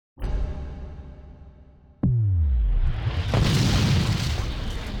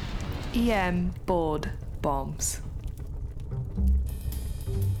EM board bombs.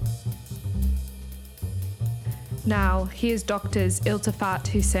 Now, here's doctors Iltafat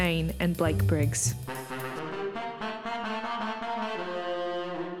Hussain and Blake Briggs.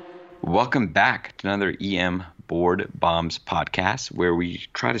 Welcome back to another EM Board Bombs podcast, where we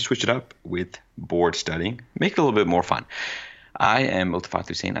try to switch it up with board studying, make it a little bit more fun. I am Iltafat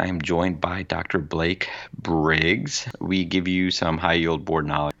Hussain. I am joined by Dr. Blake Briggs. We give you some high-yield board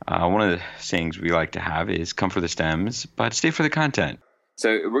knowledge. One of the things we like to have is come for the stems, but stay for the content.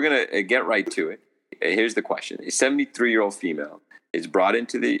 So we're going to get right to it. Here's the question. A 73-year-old female is brought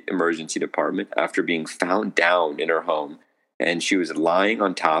into the emergency department after being found down in her home, and she was lying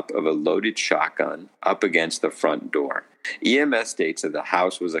on top of a loaded shotgun up against the front door. EMS states that the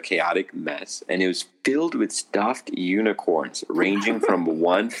house was a chaotic mess, and it was filled with stuffed unicorns ranging from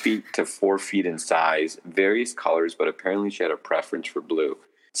 1 feet to 4 feet in size, various colors, but apparently she had a preference for blue.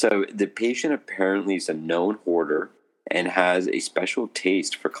 So the patient apparently is a known hoarder and has a special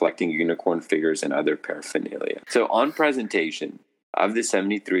taste for collecting unicorn figures and other paraphernalia. So on presentation of the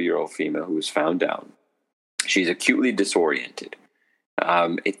 73-year-old female who was found down, she's acutely disoriented.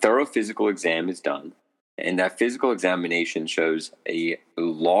 A thorough physical exam is done, and that physical examination shows a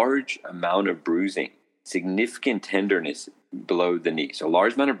large amount of bruising, significant tenderness below the knee. So a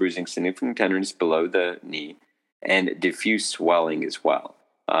large amount of bruising, significant tenderness below the knee, and diffuse swelling as well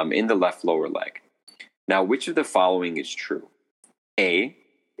in the left lower leg. Now, which of the following is true? A,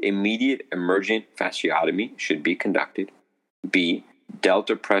 immediate emergent fasciotomy should be conducted. B,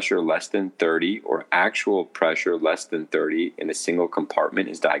 delta pressure less than 30 or actual pressure less than 30 in a single compartment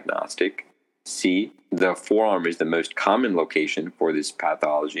is diagnostic. C, the forearm is the most common location for this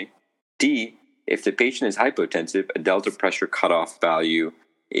pathology. D, if the patient is hypotensive, a delta pressure cutoff value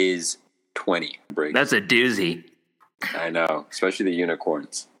is 20. That's a doozy. I know, especially the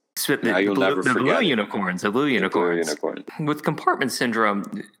unicorns. Now you'll never forget the blue unicorns. With compartment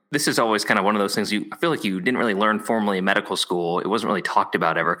syndrome, this is always kind of one of those things I feel like you didn't really learn formally in medical school. It wasn't really talked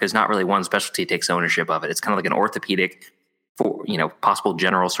about ever because not really one specialty takes ownership of it. It's kind of like an orthopedic for, possible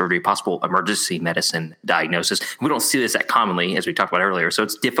general surgery, possible emergency medicine diagnosis. We don't see this that commonly, as we talked about earlier, so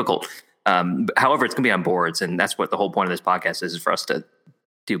it's difficult. However, it's going to be on boards, and that's what the whole point of this podcast is for us to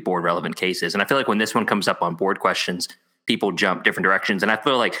do board relevant cases. And I feel like when this one comes up on board questions, people jump different directions, and I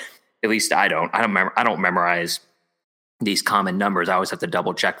feel like, at least I don't memorize these common numbers. I always have to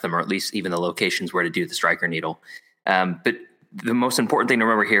double check them, or at least even the locations where to do the Stryker needle. But the most important thing to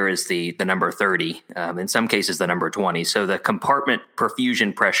remember here is the number 30. In some cases, the number 20. So the compartment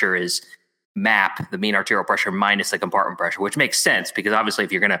perfusion pressure is MAP, the mean arterial pressure, minus the compartment pressure, which makes sense because obviously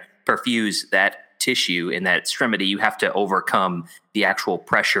if you're going to perfuse that tissue in that extremity, you have to overcome the actual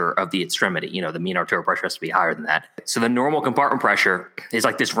pressure of the extremity. The mean arterial pressure has to be higher than that. So the normal compartment pressure is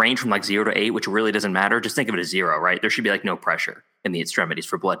like this range from like 0 to 8, which really doesn't matter. Just think of it as 0, right? There should be like no pressure in the extremities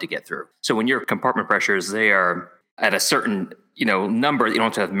for blood to get through. So when your compartment pressures, they are at a certain number that you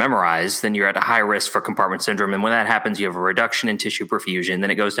don't have to memorize, then you're at a high risk for compartment syndrome. And when that happens, you have a reduction in tissue perfusion.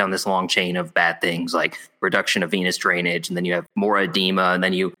 Then it goes down this long chain of bad things like reduction of venous drainage. And then you have more edema. And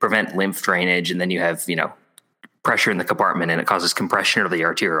then you prevent lymph drainage. And then you have, pressure in the compartment, and it causes compression of the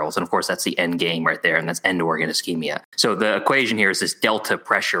arterioles. And of course, that's the end game right there. And that's end organ ischemia. So the equation here is this delta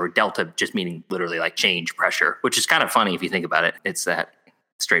pressure, delta just meaning literally like change pressure, which is kind of funny if you think about it. It's that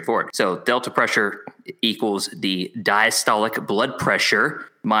straightforward. So delta pressure equals the diastolic blood pressure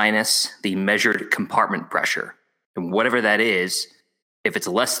minus the measured compartment pressure. And whatever that is, if it's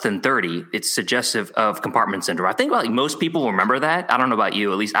less than 30, it's suggestive of compartment syndrome. I think like most people remember that. I don't know about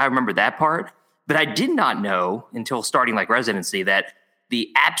you, at least I remember that part. But I did not know until starting like residency that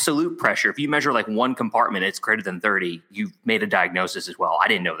the absolute pressure, if you measure like one compartment, it's greater than 30, you've made a diagnosis as well. I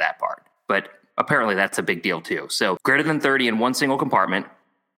didn't know that part. But apparently that's a big deal too. So greater than 30 in one single compartment,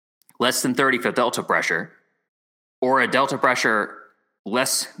 less than 30 for delta pressure, or a delta pressure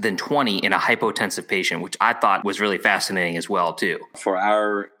less than 20 in a hypotensive patient, which I thought was really fascinating as well, too. For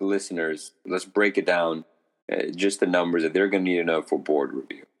our listeners, let's break it down, just the numbers that they're going to need to know for board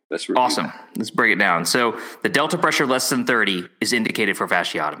review. Let's review awesome. That. Let's break it down. So the delta pressure less than 30 is indicated for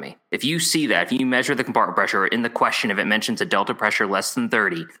fasciotomy. If you see that, if you measure the compartment pressure in the question, if it mentions a delta pressure less than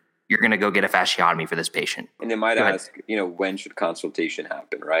 30, you're going to go get a fasciotomy for this patient. And they might ask, when should consultation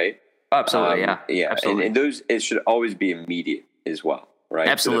happen, right? Absolutely, yeah. Yeah, absolutely. And those, it should always be immediate as well, right?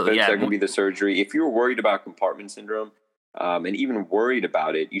 Absolutely, so they're going to be the surgery. If you're worried about compartment syndrome, and even worried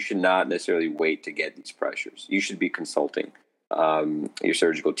about it, you should not necessarily wait to get these pressures. You should be consulting your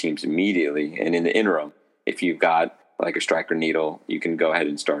surgical teams immediately. And in the interim, if you've got like a Stryker needle, you can go ahead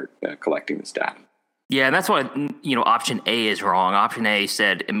and start collecting this data. Yeah, and that's why, option A is wrong. Option A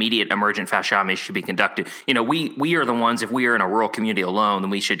said immediate emergent fasciotomy should be conducted. We are the ones, if we are in a rural community alone,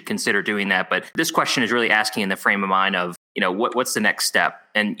 then we should consider doing that. But this question is really asking in the frame of mind of, what's the next step?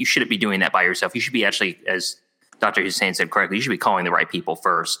 And you shouldn't be doing that by yourself. You should be actually, as Dr. Hussein said correctly, you should be calling the right people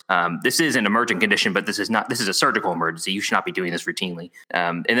first. This is an emergent condition, but this is a surgical emergency. You should not be doing this routinely.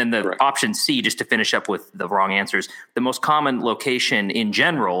 And then the option C, just to finish up with the wrong answers, the most common location in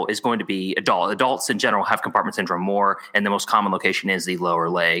general is going to be adult. Adults in general have compartment syndrome more, and the most common location is the lower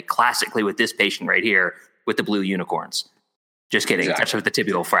leg, classically with this patient right here with the blue unicorns. Just kidding. Exactly. It's actually the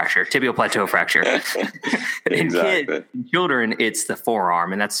tibial plateau fracture. In children, it's the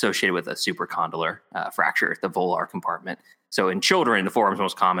forearm, and that's associated with a supracondylar fracture, the volar compartment. So in children, the forearm is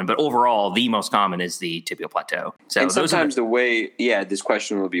most common, but overall, the most common is the tibial plateau. So and sometimes the way, this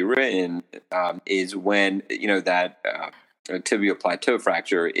question will be written is when, that tibial plateau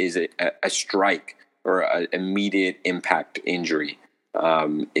fracture is a strike or an immediate impact injury.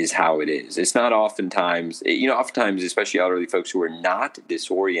 Is how it is. It's not oftentimes, especially elderly folks who are not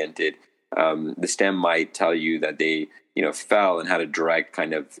disoriented, the stem might tell you that they, fell and had a direct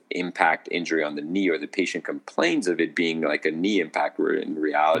kind of impact injury on the knee, or the patient complains of it being like a knee impact, where in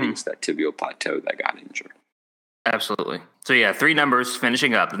reality it's that tibial plateau that got injured. Absolutely. So 3 numbers,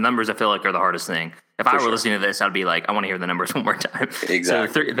 finishing up. The numbers I feel like are the hardest thing. If I were listening to this, I'd be like, I want to hear the numbers one more time.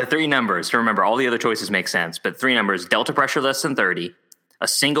 Exactly. So the 3 numbers, to remember, all the other choices make sense, but 3 numbers: delta pressure less than 30, a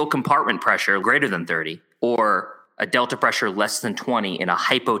single compartment pressure greater than 30, or a delta pressure less than 20 in a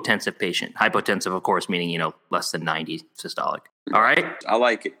hypotensive patient. Hypotensive, of course, meaning, less than 90 systolic. All right? I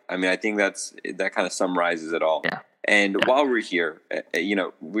like it. I mean, I think that kind of summarizes it all. Yeah. And while we're here,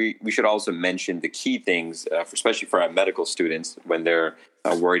 we should also mention the key things, especially for our medical students, when they're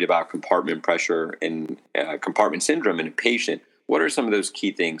worried about compartment pressure and compartment syndrome in a patient. What are some of those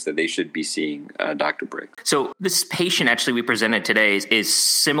key things that they should be seeing, Dr. Brigg? So this patient actually we presented today is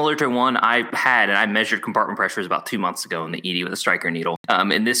similar to one I had, and I measured compartment pressures about 2 months ago in the ED with a Stryker needle.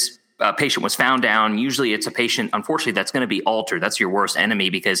 And this patient was found down. Usually it's a patient, unfortunately, that's going to be altered. That's your worst enemy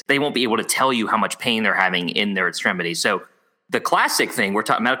because they won't be able to tell you how much pain they're having in their extremities. So the classic thing we're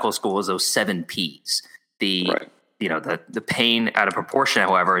taught in medical school is those 7 Ps. The pain out of proportion,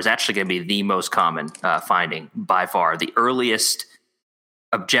 however, is actually going to be the most common finding by far. The earliest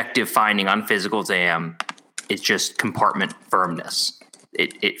objective finding on physical exam is just compartment firmness.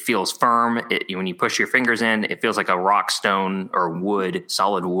 It feels firm. When you push your fingers in, it feels like a rock, stone, or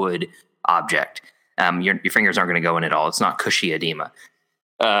solid wood object. Your fingers aren't going to go in at all. It's not cushy edema.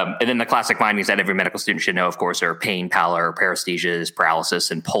 And then the classic findings that every medical student should know, of course, are pain, pallor, paresthesias, paralysis,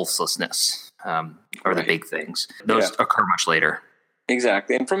 and pulselessness. Are the big things. Those occur much later.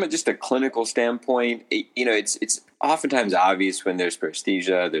 Exactly. And from just a clinical standpoint, it's oftentimes obvious when there's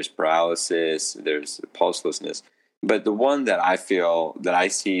paresthesia, there's paralysis, there's pulselessness. But the one that I feel that I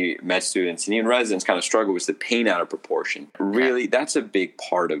see med students and even residents kind of struggle with is the pain out of proportion. Really, that's a big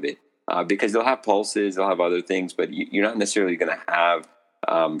part of it because they'll have pulses, they'll have other things, but you're not necessarily going to have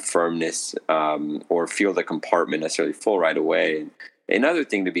firmness or feel the compartment necessarily full right away. Another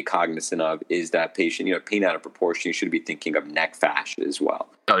thing to be cognizant of is that patient, pain out of proportion, you should be thinking of neck fascia as well.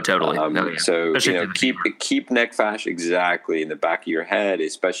 Oh, totally. So, keep neck fascia exactly in the back of your head,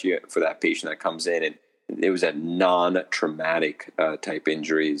 especially for that patient that comes in and it was a non-traumatic type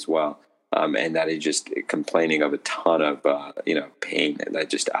injury as well. And that is just complaining of a ton of, pain and that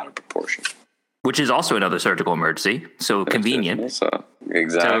just out of proportion. Which is also another surgical emergency, so convenient.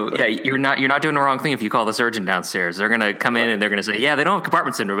 Exactly. So you're not doing the wrong thing if you call the surgeon downstairs. They're going to come in and they're going to say, they don't have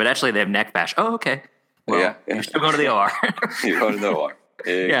compartment syndrome, but actually they have neck fascia. Oh, okay. Well, you're still going to the OR. You're going to the OR.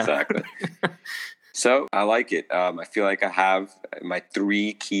 Exactly. So I like it. I feel like I have my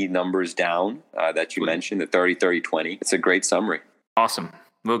 3 key numbers down that you mentioned, the 30, 30, 20. It's a great summary. Awesome.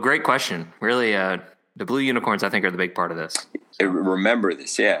 Well, great question. Really, the blue unicorns, I think, are the big part of this. Remember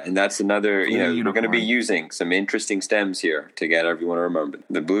this, and that's another, we're going to be using some interesting stems here to get everyone to remember.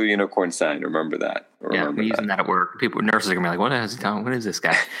 The blue unicorn sign, remember that. We're using that at work. Nurses are going to be like, what is he talking? What is this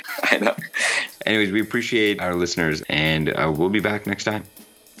guy? I know. Anyways, we appreciate our listeners, and we'll be back next time.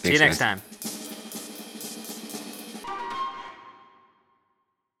 See you next time.